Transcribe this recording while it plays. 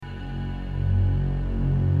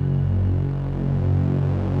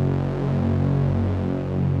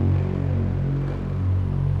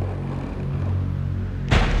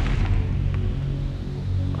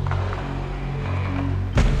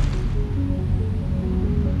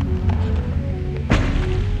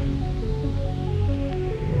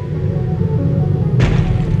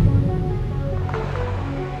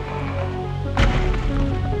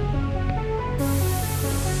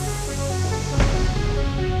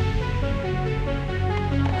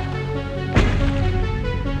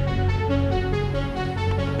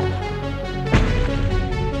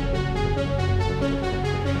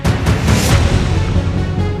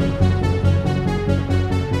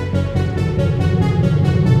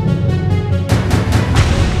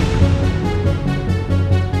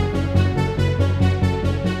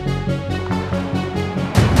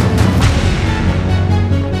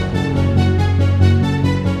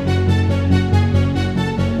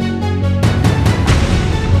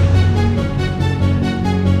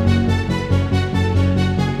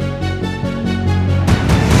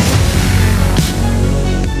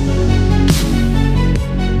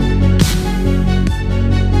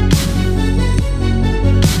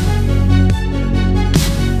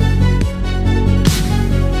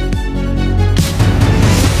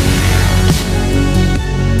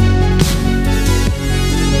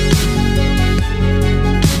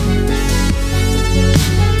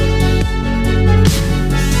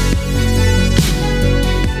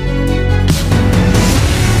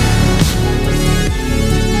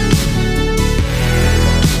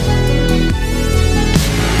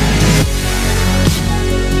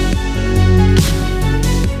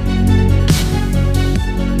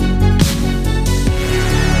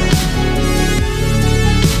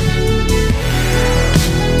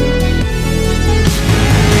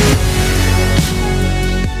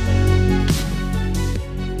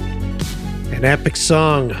An epic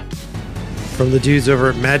song from the dudes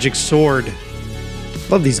over at Magic Sword.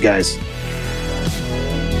 Love these guys.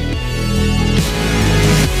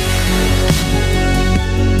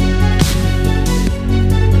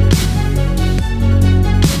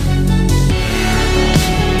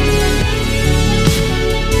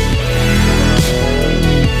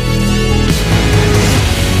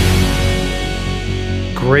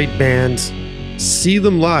 Great bands. See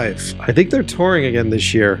them live. I think they're touring again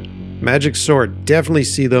this year. Magic Sword. Definitely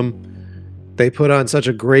see them. They put on such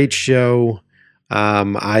a great show.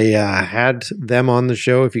 I had them on the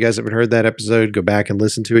show. If you guys haven't heard that episode, go back and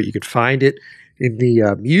listen to it. You can find it in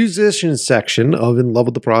the musician section of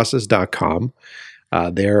inlovewiththeprocess.com.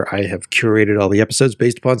 There I have curated all the episodes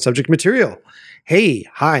based upon subject material. Hey,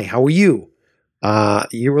 hi, how are you?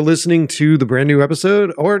 You were listening to the brand new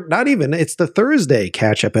episode, or not even, it's the Thursday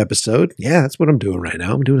catch-up episode. Yeah, that's what I'm doing right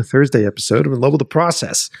now. I'm doing a Thursday episode of In Love with the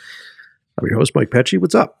Process. I'm your host, Mike Pecci.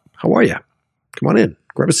 What's up? How are you? Come on in.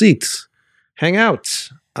 Grab a seat. Hang out.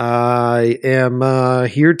 I am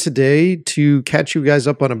here today to catch you guys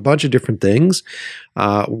up on a bunch of different things.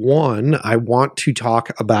 One, I want to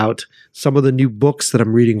talk about some of the new books that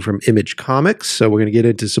I'm reading from Image Comics. So we're going to get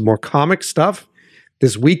into some more comic stuff.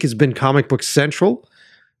 This week has been Comic Book Central,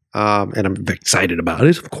 and I'm excited about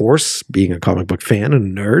it, of course, being a comic book fan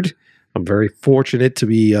and a nerd. I'm very fortunate to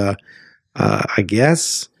be, I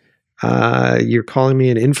guess, you're calling me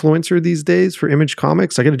an influencer these days for Image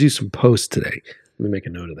Comics. I got to do some posts today. Let me make a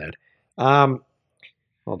note of that. Hold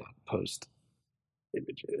on, post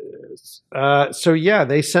images. So yeah,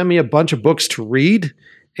 they send me a bunch of books to read,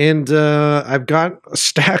 and I've got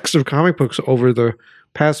stacks of comic books over the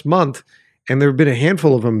past month. And there have been a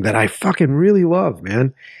handful of them that I fucking really love,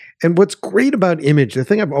 man. And what's great about Image, the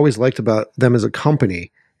thing I've always liked about them as a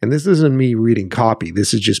company, and this isn't me reading copy,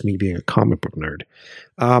 this is just me being a comic book nerd,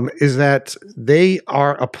 is that they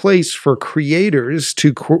are a place for creators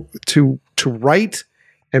to write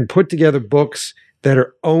and put together books that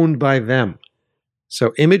are owned by them.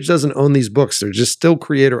 So Image doesn't own these books. They're just still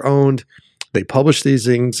creator owned. They publish these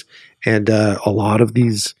things, and a lot of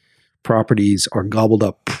these properties are gobbled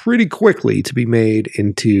up pretty quickly to be made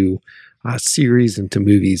into series, into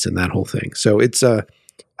movies, and that whole thing. So it's a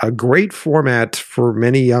great format for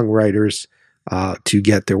many young writers to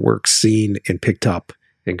get their work seen and picked up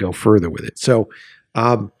and go further with it. So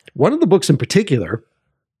one of the books in particular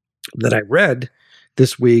that I read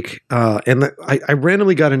this week, and I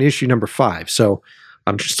randomly got an issue number 5, so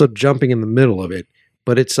I'm just sort of jumping in the middle of it,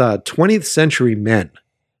 but it's 20th Century Men.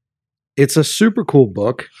 It's a super cool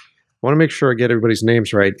book. I want to make sure I get everybody's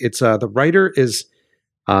names right. It's the writer is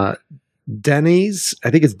Deniz. I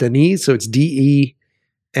think it's Deniz, so it's Deniz.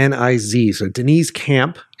 So Deniz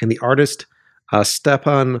Camp, and the artist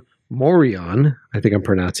Stepan Morion. I think I'm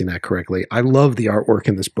pronouncing that correctly. I love the artwork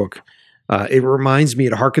in this book. It reminds me,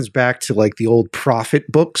 it harkens back to like the old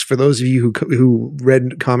Prophet books. For those of you who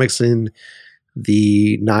read comics in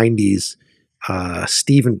the 90s,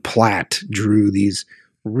 Stephen Platt drew these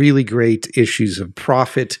really great issues of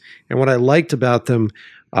Prophet. And what I liked about them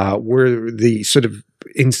were the sort of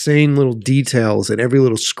insane little details, and every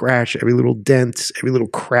little scratch, every little dent, every little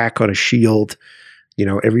crack on a shield,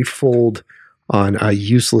 every fold on a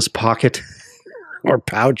useless pocket or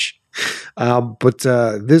pouch. But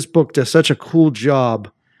this book does such a cool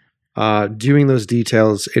job doing those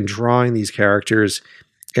details and drawing these characters.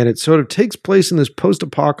 And it sort of takes place in this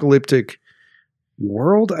post-apocalyptic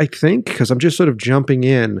world, I think, because I'm just sort of jumping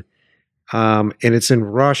in, and it's in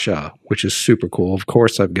Russia, which is super cool. Of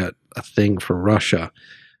course, I've got a thing for Russia,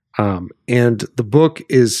 and the book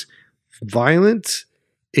is violent.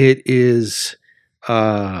 It is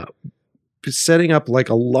setting up like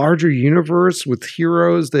a larger universe with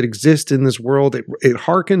heroes that exist in this world. It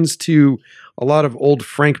harkens to a lot of old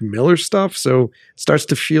Frank Miller stuff, so it starts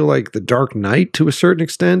to feel like The Dark Knight to a certain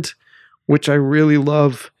extent, which I really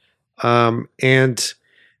love. And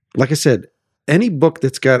like I said, any book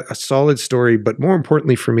that's got a solid story, but more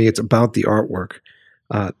importantly for me, it's about the artwork.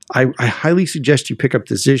 I highly suggest you pick up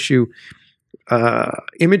this issue.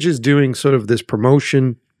 Image is doing sort of this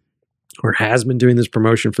promotion, or has been doing this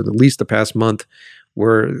promotion for at least the past month,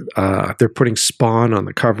 where they're putting Spawn on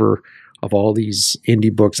the cover of all these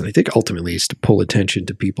indie books. And I think ultimately it's to pull attention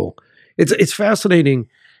to people. It's fascinating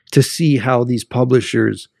to see how these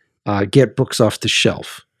publishers get books off the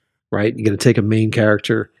shelf. Right? You're going to take a main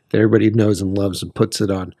character that everybody knows and loves and puts it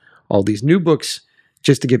on all these new books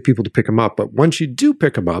just to get people to pick them up. But once you do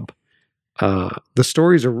pick them up, the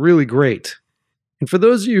stories are really great. And for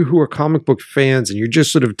those of you who are comic book fans and you're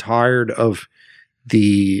just sort of tired of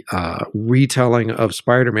the retelling of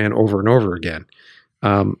Spider-Man over and over again,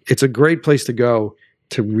 It's a great place to go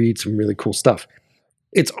to read some really cool stuff.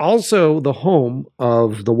 It's also the home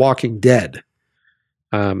of The Walking Dead.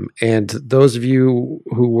 And those of you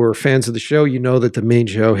who were fans of the show, you know that the main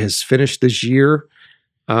show has finished this year.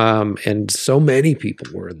 And so many people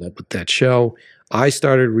were in love with that show. I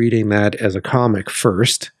started reading that as a comic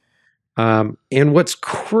first. And what's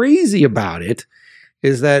crazy about it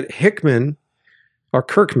is that Kirkman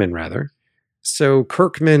rather. So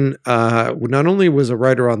Kirkman not only was a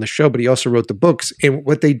writer on the show, but he also wrote the books. And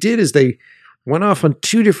what they did is they went off on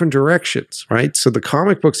two different directions, right? So the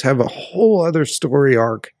comic books have a whole other story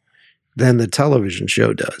arc than the television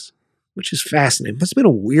show does, which is fascinating. It must have been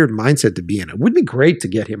a weird mindset to be in. It would be great to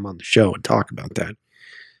get him on the show and talk about that.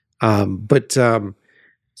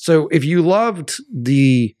 So if you loved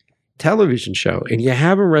the television show and you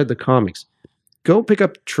haven't read the comics, go pick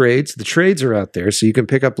up trades. The trades are out there, so you can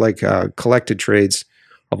pick up like collected trades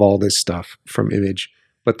of all this stuff from Image.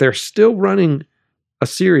 But they're still running a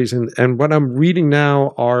series, and what I'm reading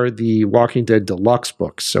now are the Walking Dead Deluxe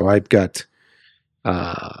books. So I've got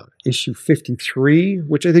issue 53,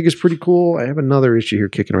 which I think is pretty cool. I have another issue here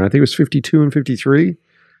kicking around. I think it was 52 and 53.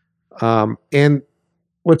 And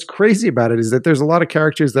what's crazy about it is that there's a lot of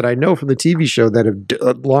characters that I know from the TV show that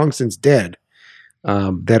have long since dead,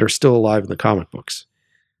 that are still alive in the comic books.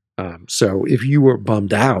 So if you were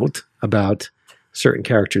bummed out about certain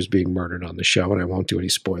characters being murdered on the show, and I won't do any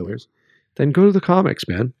spoilers, then go to the comics,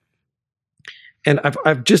 man. And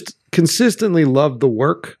I've just consistently loved the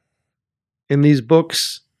work in these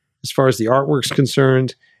books as far as the artwork's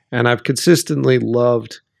concerned, and I've consistently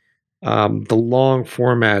loved the long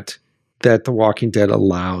format that The Walking Dead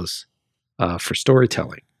allows for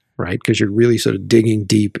storytelling, right? Because you're really sort of digging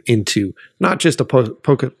deep into not just a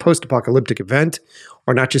post-apocalyptic event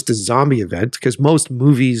or not just a zombie event, because most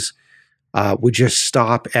movies would just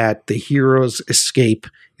stop at the hero's escape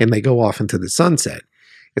and they go off into the sunset.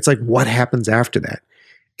 It's like, what happens after that?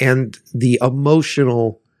 And the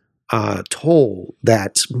emotional toll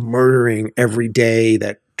that murdering every day,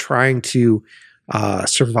 that trying to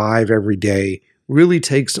survive every day really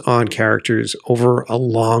takes on characters over a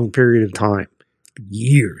long period of time,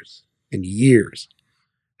 years and years,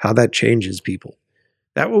 how that changes people.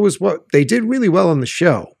 That was what they did really well on the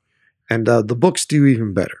show. And the books do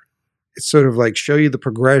even better. It's sort of like show you the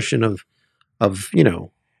progression of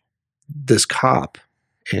this cop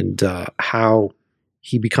and how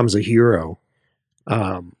he becomes a hero,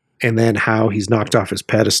 and then how he's knocked off his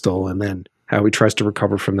pedestal, and then how he tries to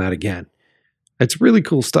recover from that again. It's really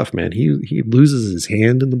cool stuff, man. He loses his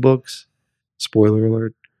hand in the books. Spoiler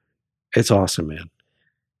alert. It's awesome,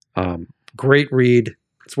 man. Great read.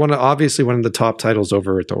 It's obviously one of the top titles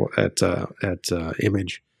over at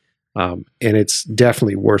Image. And it's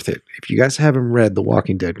definitely worth it. If you guys haven't read the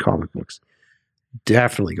Walking Dead comic books,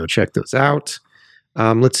 definitely go check those out.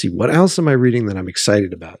 Let's see. What else am I reading that I'm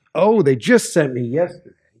excited about? Oh, they just sent me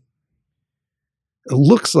yesterday. It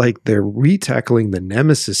looks like they're retackling the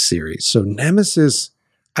Nemesis series. So Nemesis,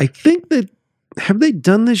 I think that, have they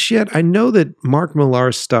done this yet? I know that Mark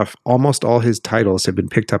Millar's stuff, almost all his titles have been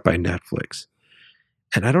picked up by Netflix.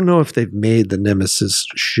 And I don't know if they've made the Nemesis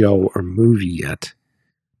show or movie yet,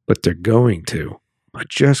 but they're going to. I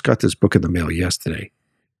just got this book in the mail yesterday.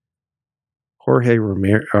 Jorge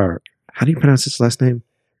Romero, how do you pronounce his last name?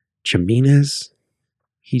 Jimenez?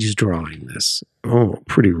 He's drawing this. Oh,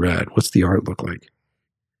 pretty rad. What's the art look like?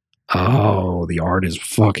 Oh, the art is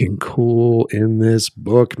fucking cool in this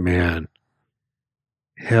book, man.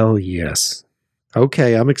 Hell yes.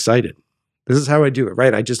 Okay, I'm excited. This is how I do it,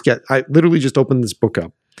 right? I literally just opened this book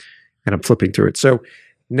up and I'm flipping through it. So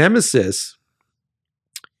Nemesis,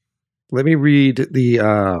 let me read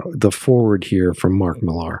the forward here from Mark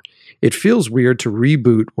Millar. It feels weird to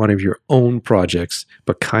reboot one of your own projects,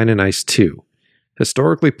 but kind of nice too.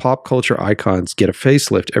 Historically, pop culture icons get a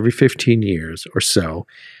facelift every 15 years or so,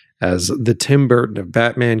 as the Tim Burton of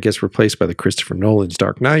Batman gets replaced by the Christopher Nolan's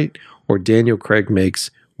Dark Knight, or Daniel Craig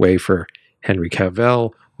makes way for Henry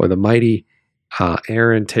Cavill, or the mighty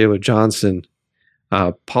Aaron Taylor Johnson.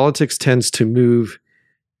 Politics tends to move.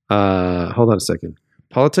 Hold on a second.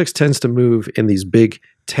 Politics tends to move in these big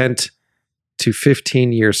 10 to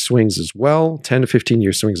 15-year swings as well. 10 to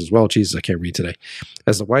 15-year swings as well. Jesus, I can't read today.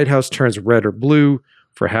 As the White House turns red or blue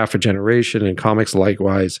for half a generation, and comics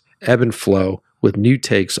likewise ebb and flow with new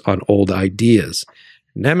takes on old ideas.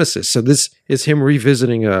 Nemesis. So this is him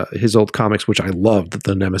revisiting his old comics, which I loved,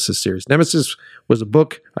 the Nemesis series. Nemesis was a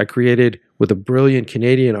book I created with a brilliant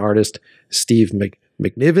Canadian artist, Steve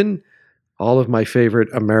McNiven. All of my favorite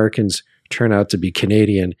Americans turn out to be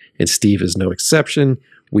Canadian, and Steve is no exception.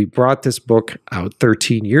 We brought this book out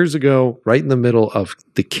 13 years ago, right in the middle of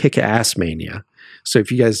the Kick-Ass mania. So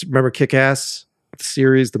if you guys remember Kick-Ass, the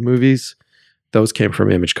series, the movies, those came from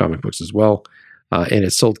Image Comic Books as well. And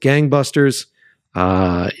it sold gangbusters.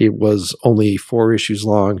 It was only 4 issues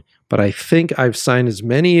long, but I think I've signed as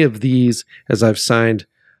many of these as I've signed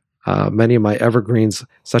many of my evergreens,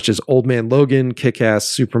 such as Old Man Logan, Kick-Ass,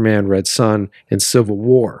 Superman, Red Sun, and Civil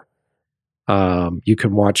War. You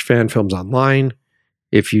can watch fan films online.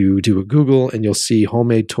 If you do a Google, and you'll see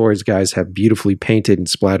homemade toys guys have beautifully painted and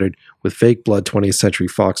splattered with fake blood 20th Century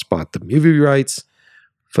Fox bought the movie rights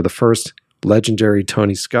for the first legendary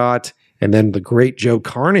Tony Scott, and then the great Joe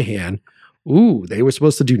Carnahan. Ooh, they were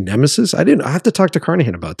supposed to do Nemesis? I have to talk to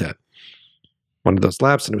Carnahan about that. One of those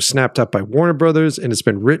laps, and it was snapped up by Warner Brothers, and it's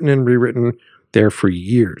been written and rewritten there for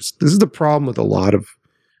years. This is the problem with a lot of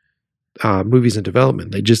movies in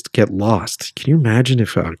development. They just get lost. Can you imagine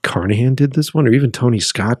if Carnahan did this one, or even Tony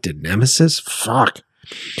Scott did Nemesis? Fuck.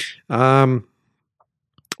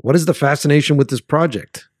 What is the fascination with this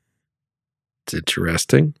project? It's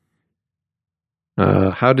interesting.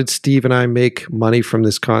 How did Steve and I make money from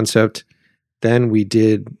this concept? Then we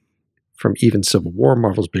did from even Civil War,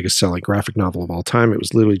 Marvel's biggest selling graphic novel of all time. It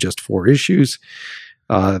was literally just 4 issues.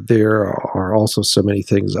 There are also so many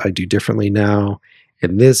things I do differently now.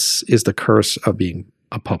 And this is the curse of being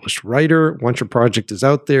a published writer. Once your project is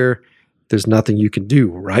out there, there's nothing you can do,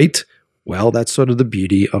 right? Well, that's sort of the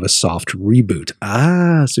beauty of a soft reboot.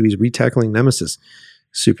 So he's retackling Nemesis.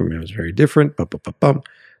 Superman was very different.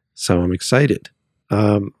 So I'm excited.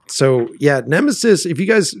 So yeah, Nemesis, if you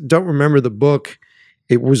guys don't remember the book,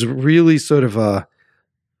 it was really sort of a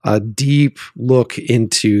deep look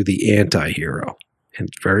into the anti-hero. And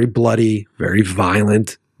very bloody, very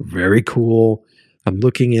violent, very cool. I'm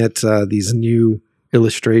looking at these new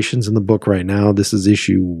illustrations in the book right now. This is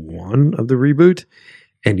issue 1 of the reboot.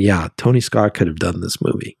 And yeah, Tony Scott could have done this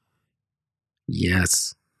movie.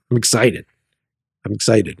 Yes. I'm excited.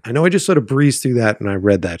 I know I just sort of breezed through that and I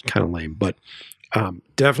read that kind of lame, but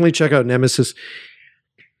definitely check out Nemesis.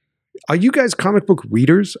 Are you guys comic book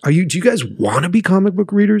readers? Do you guys want to be comic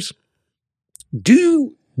book readers?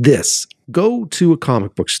 Do this. Go to a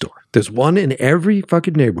comic book store. There's one in every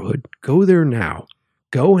fucking neighborhood. Go there now.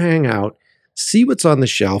 Go hang out. See what's on the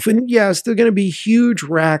shelf. And yes, they're going to be huge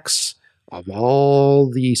racks of all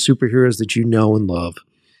the superheroes that you know and love.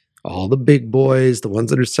 All the big boys, the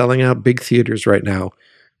ones that are selling out big theaters right now.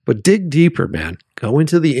 But dig deeper, man. Go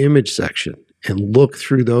into the Image section and look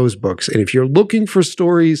through those books. And if you're looking for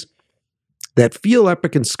stories that feel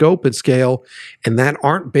epic in scope and scale and that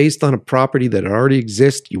aren't based on a property that already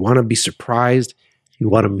exists, you want to be surprised, you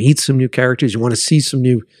want to meet some new characters, you want to see some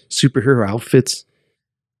new superhero outfits,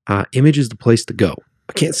 Image is the place to go.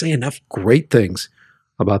 I can't say enough great things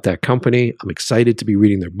about that company. I'm excited to be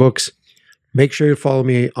reading their books. Make sure you follow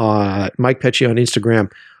me, Mike Pecci on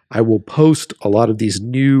Instagram. I will post a lot of these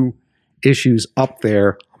new issues up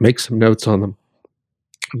there. I'll make some notes on them.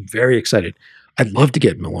 I'm very excited. I'd love to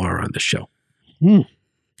get Millar on the show.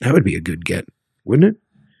 That would be a good get, wouldn't it?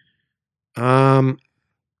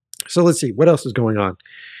 So let's see. What else is going on?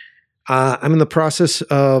 I'm in the process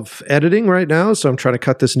of editing right now, so I'm trying to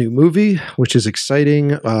cut this new movie, which is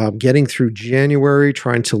exciting. Getting through January,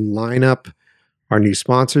 trying to line up our new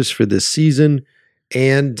sponsors for this season,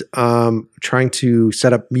 and trying to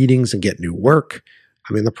set up meetings and get new work.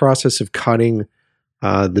 I'm in the process of cutting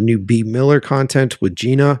the new B. Miller content with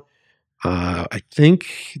Gina. I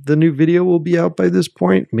think the new video will be out by this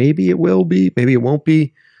point. Maybe it will be, maybe it won't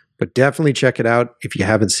be, but definitely check it out if you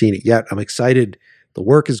haven't seen it yet. I'm excited. The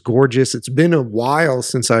work is gorgeous. It's been a while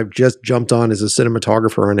since I've just jumped on as a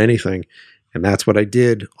cinematographer on anything, and that's what I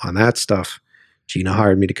did on that stuff. Gina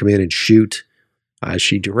hired me to come in and shoot.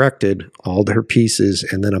 She directed all her pieces,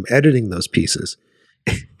 and then I'm editing those pieces.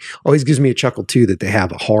 Always gives me a chuckle, too, that they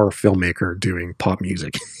have a horror filmmaker doing pop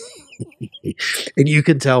music. And you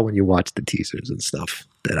can tell when you watch the teasers and stuff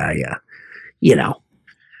that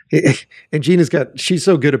and Gina's she's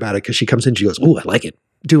so good about it because she comes in, she goes, "Oh, I like it.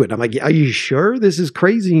 Do it." I'm like, "Are you sure? This is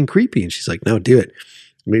crazy and creepy." And she's like, "No, do it."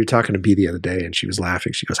 We were talking to B the other day and she was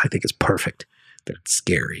laughing. She goes, "I think it's perfect. That it's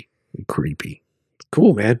scary and creepy."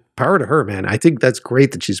 Cool, man. Power to her, man. I think that's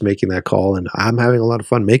great that she's making that call, and I'm having a lot of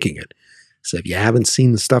fun making it. So if you haven't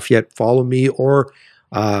seen the stuff yet, follow me or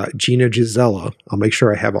Gina Gisella. I'll make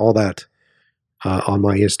sure I have all that on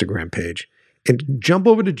my Instagram page. And jump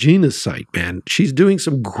over to Gina's site, man. She's doing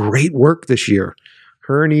some great work this year.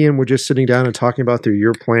 Her and Ian were just sitting down and talking about their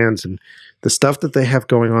year plans, and the stuff that they have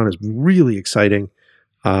going on is really exciting.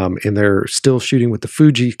 And they're still shooting with the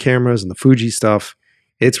Fuji cameras and the Fuji stuff.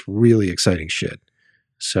 It's really exciting shit.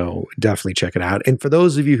 So definitely check it out. And for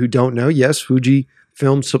those of you who don't know, yes,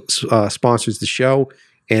 Fujifilm sponsors the show,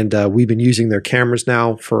 and we've been using their cameras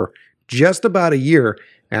now for just about a year,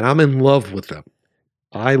 and I'm in love with them.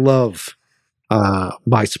 I love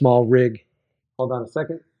my small rig. Hold on a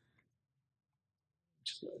second.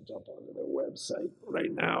 Just going to jump onto their website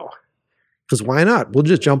right now. Because why not? We'll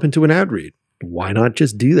just jump into an ad read. Why not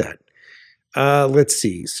just do that? Let's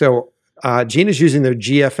see. So Gina's using their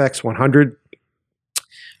GFX 100.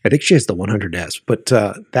 I think she has the 100S, but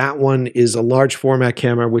that one is a large format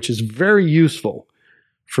camera, which is very useful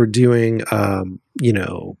for doing,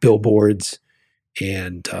 billboards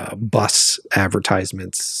and bus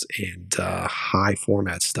advertisements and high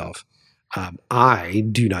format stuff. I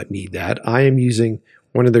do not need that. I am using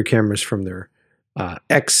one of their cameras from their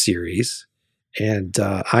X series, and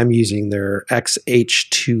I'm using their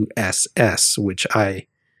XH2SS, which I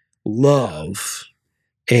love.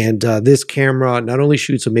 And this camera not only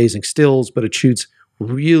shoots amazing stills, but it shoots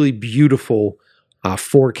really beautiful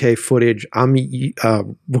 4K footage. I'm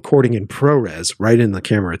recording in ProRes right in the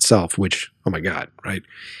camera itself, which, oh my God, right?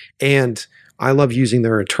 And I love using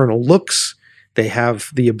their internal looks. They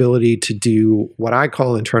have the ability to do what I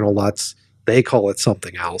call internal LUTs. They call it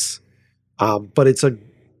something else. But it's a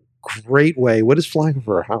great way. What is flying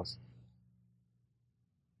over our house?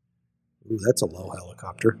 Ooh, that's a low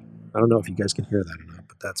helicopter. I don't know if you guys can hear that or not,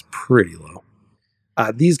 but that's pretty low.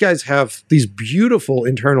 These guys have these beautiful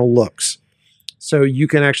internal looks. So you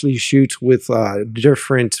can actually shoot with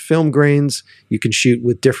different film grains. You can shoot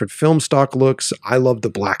with different film stock looks. I love the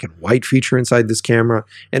black and white feature inside this camera.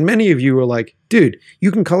 And many of you are like, dude,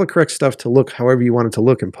 you can color correct stuff to look however you want it to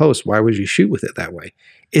look in post. Why would you shoot with it that way?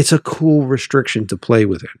 It's a cool restriction to play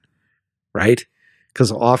with it, right?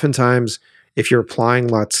 Because oftentimes, if you're applying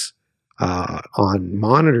LUTs on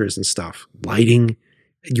monitors and stuff, lighting,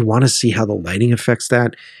 you want to see how the lighting affects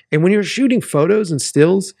that. And when you're shooting photos and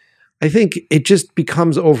stills, I think it just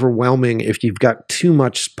becomes overwhelming if you've got too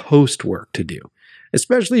much post work to do,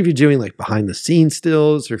 especially if you're doing like behind the scenes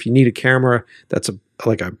stills, or if you need a camera that's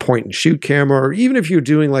like a point and shoot camera, or even if you're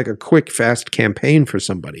doing like a quick, fast campaign for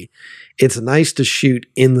somebody. It's nice to shoot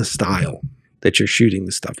in the style that you're shooting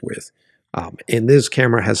the stuff with. And this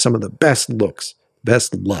camera has some of the best looks,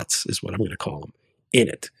 best LUTs is what I'm going to call them, in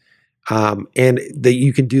it. And that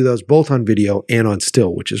you can do those both on video and on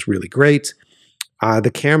still, which is really great.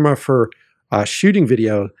 The camera for shooting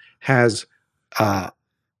video has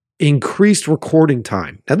increased recording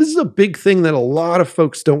time. Now, this is a big thing that a lot of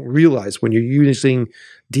folks don't realize when you're using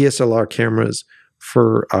DSLR cameras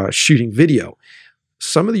for shooting video.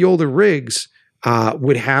 Some of the older rigs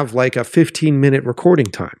would have like a 15-minute recording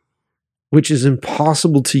time, which is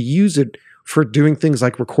impossible to use it for doing things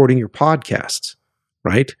like recording your podcasts,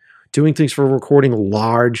 right? Doing things for recording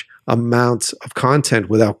large amounts of content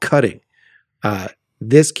without cutting.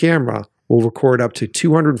 This camera will record up to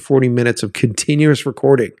 240 minutes of continuous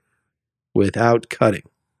recording without cutting,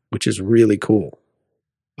 which is really cool.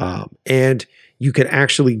 And you can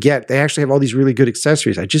actually they actually have all these really good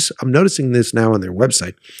accessories. I'm noticing this now on their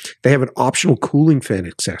website. They have an optional cooling fan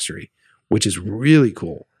accessory, which is really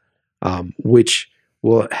cool, which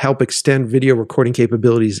will help extend video recording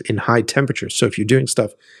capabilities in high temperatures. So if you're doing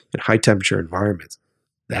stuff in high temperature environments,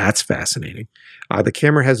 that's fascinating. The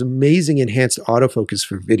camera has amazing enhanced autofocus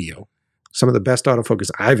for video. Some of the best autofocus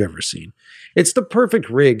I've ever seen. It's the perfect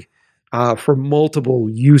rig for multiple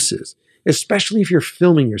uses, especially if you're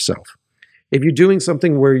filming yourself. If you're doing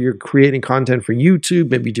something where you're creating content for YouTube,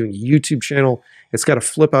 maybe doing a YouTube channel, it's got a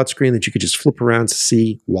flip out screen that you could just flip around to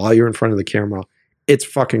see while you're in front of the camera. It's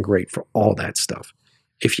fucking great for all that stuff.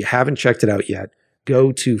 If you haven't checked it out yet,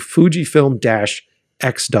 go to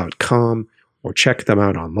Fujifilm-X.com or check them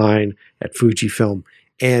out online at Fujifilm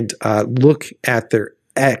and look at their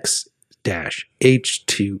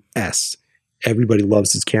X-H2S. Everybody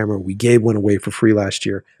loves this camera. We gave one away for free last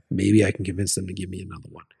year. Maybe I can convince them to give me another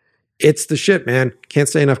one. It's the shit, man. Can't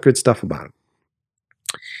say enough good stuff about it.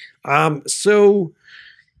 So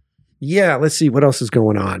yeah, let's see what else is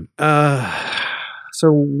going on.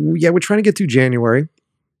 So yeah, we're trying to get through January.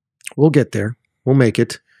 We'll get there. We'll make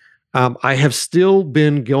it. I have still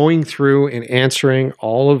been going through and answering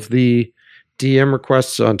all of the DM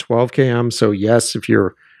requests on 12KM. So yes, if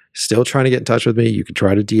you're still trying to get in touch with me, you can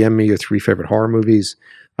try to DM me your 3 favorite horror movies.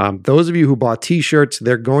 Those of you who bought t-shirts,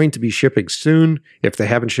 they're going to be shipping soon if they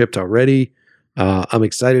haven't shipped already. I'm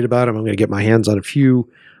excited about them. I'm going to get my hands on a few.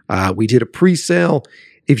 We did a pre-sale.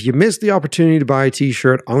 If you missed the opportunity to buy a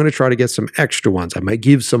t-shirt, I'm going to try to get some extra ones. I might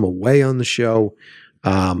give some away on the show.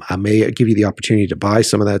 I may give you the opportunity to buy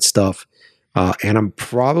some of that stuff. And I'm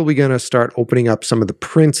probably going to start opening up some of the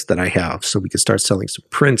prints that I have so we can start selling some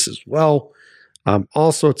prints as well.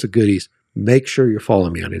 All sorts of goodies. Make sure you're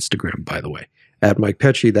following me on Instagram, by the way, at Mike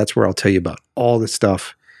Pecci. That's where I'll tell you about all the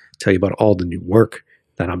stuff, tell you about all the new work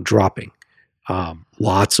that I'm dropping.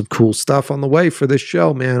 Lots of cool stuff on the way for this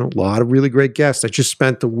show, man. A lot of really great guests. I just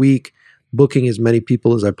spent the week booking as many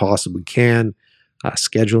people as I possibly can,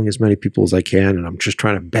 scheduling as many people as I can, and I'm just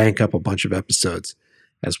trying to bank up a bunch of episodes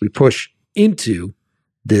as we push into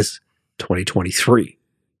this 2023.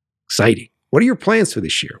 Exciting. What are your plans for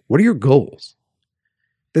this year? What are your goals?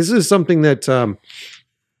 This is something that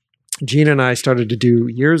Gina and I started to do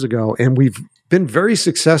years ago, and we've been very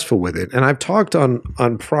successful with it. And I've talked on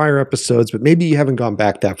prior episodes, but maybe you haven't gone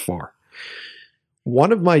back that far.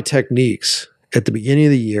 One of my techniques at the beginning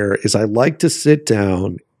of the year is I like to sit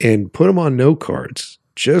down and put them on note cards.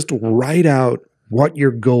 Just write out what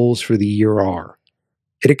your goals for the year are.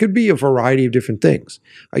 And it could be a variety of different things.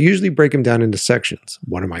 I usually break them down into sections.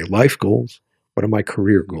 What are my life goals? What are my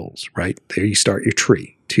career goals, right? There you start your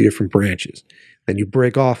tree, 2 different branches. Then you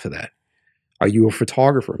break off of that. Are you a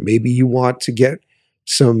photographer? Maybe you want to get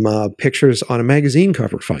some pictures on a magazine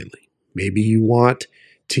cover finally. Maybe you want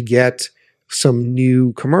to get some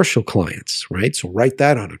new commercial clients, right? So write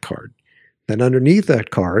that on a card. Then underneath that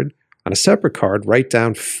card, on a separate card, write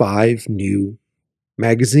down 5 new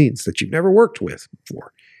magazines that you've never worked with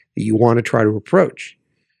before that you want to try to approach.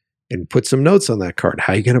 And put some notes on that card.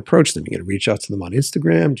 How are you going to approach them? You're going to reach out to them on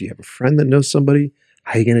Instagram? Do you have a friend that knows somebody?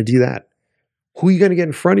 How are you going to do that? Who are you going to get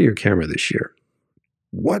in front of your camera this year?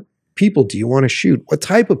 What people do you want to shoot? What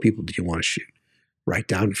type of people do you want to shoot? Write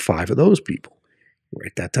down 5 of those people.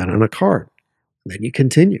 Write that down on a card. And then you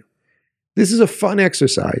continue. This is a fun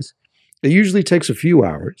exercise. It usually takes a few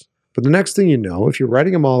hours. But the next thing you know, if you're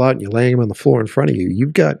writing them all out and you're laying them on the floor in front of you,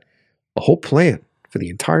 you've got a whole plan for the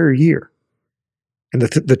entire year. And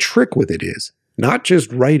the trick with it is not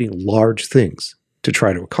just writing large things to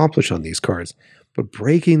try to accomplish on these cards, but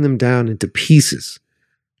breaking them down into pieces,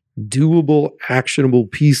 doable, actionable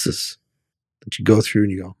pieces that you go through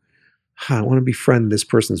and you go, I want to befriend this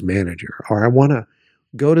person's manager, or I want to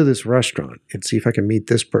go to this restaurant and see if I can meet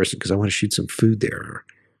this person because I want to shoot some food there, or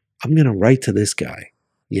I'm going to write to this guy.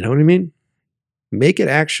 You know what I mean? Make it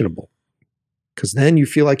actionable, because then you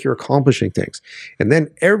feel like you're accomplishing things. And then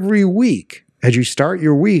every week, as you start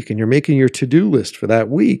your week and you're making your to-do list for that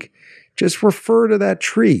week, just refer to that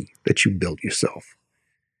tree that you built yourself.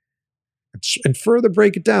 And further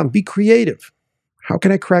break it down. Be creative. How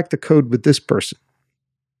can I crack the code with this person?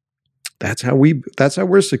 That's how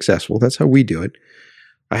we're successful. That's how we do it.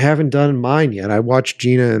 I haven't done mine yet. I watched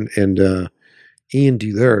Gina and Ian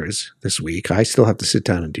do theirs this week. I still have to sit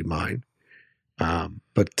down and do mine.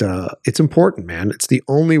 But it's important, man. It's the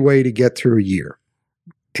only way to get through a year.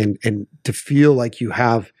 And to feel like you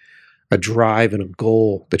have a drive and a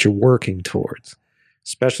goal that you're working towards,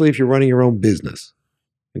 especially if you're running your own business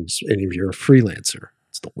and if you're a freelancer.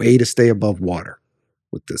 It's the way to stay above water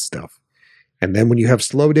with this stuff. And then when you have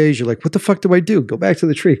slow days, you're like, what the fuck do I do? Go back to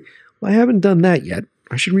the tree. Well, I haven't done that yet.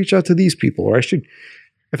 I should reach out to these people, or if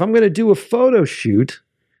I'm going to do a photo shoot,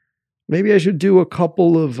 maybe I should do a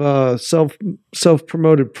couple of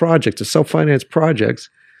self-promoted projects or self-financed projects.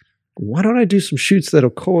 Why don't I do some shoots that'll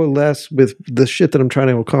coalesce with the shit that I'm trying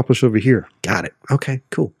to accomplish over here? Got it. Okay,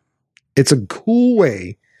 cool. It's a cool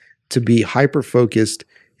way to be hyper-focused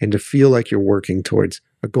and to feel like you're working towards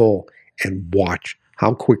a goal, and watch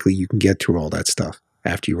how quickly you can get through all that stuff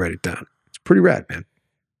after you write it down. It's pretty rad, man.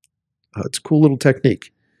 It's a cool little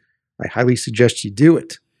technique. I highly suggest you do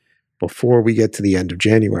it before we get to the end of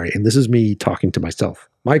January. And this is me talking to myself.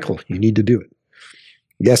 Michael, you need to do it.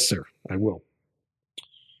 Yes, sir, I will.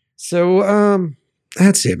 So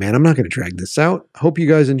that's it, man. I'm not going to drag this out. Hope you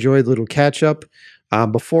guys enjoyed the little catch up.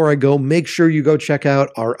 Before I go, make sure you go check out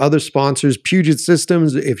our other sponsors, Puget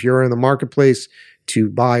Systems. If you're in the marketplace to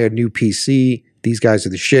buy a new PC, these guys are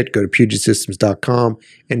the shit. Go to PugetSystems.com,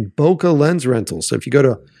 and Bokeh Lens Rentals. So if you go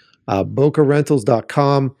to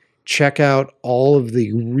BokehRentals.com, check out all of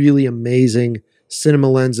the really amazing cinema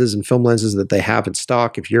lenses and film lenses that they have in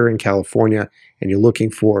stock. If you're in California and you're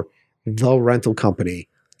looking for the rental company,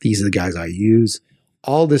 these are the guys I use.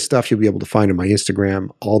 All this stuff you'll be able to find on my Instagram.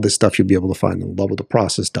 All this stuff you'll be able to find on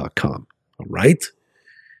loveoftheprocess.com. All right?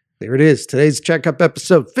 There it is. Today's checkup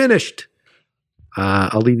episode finished.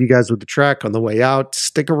 I'll leave you guys with the track on the way out.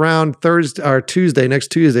 Stick around Thursday or Tuesday. Next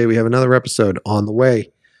Tuesday, we have another episode on the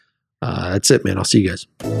way. That's it, man. I'll see you guys.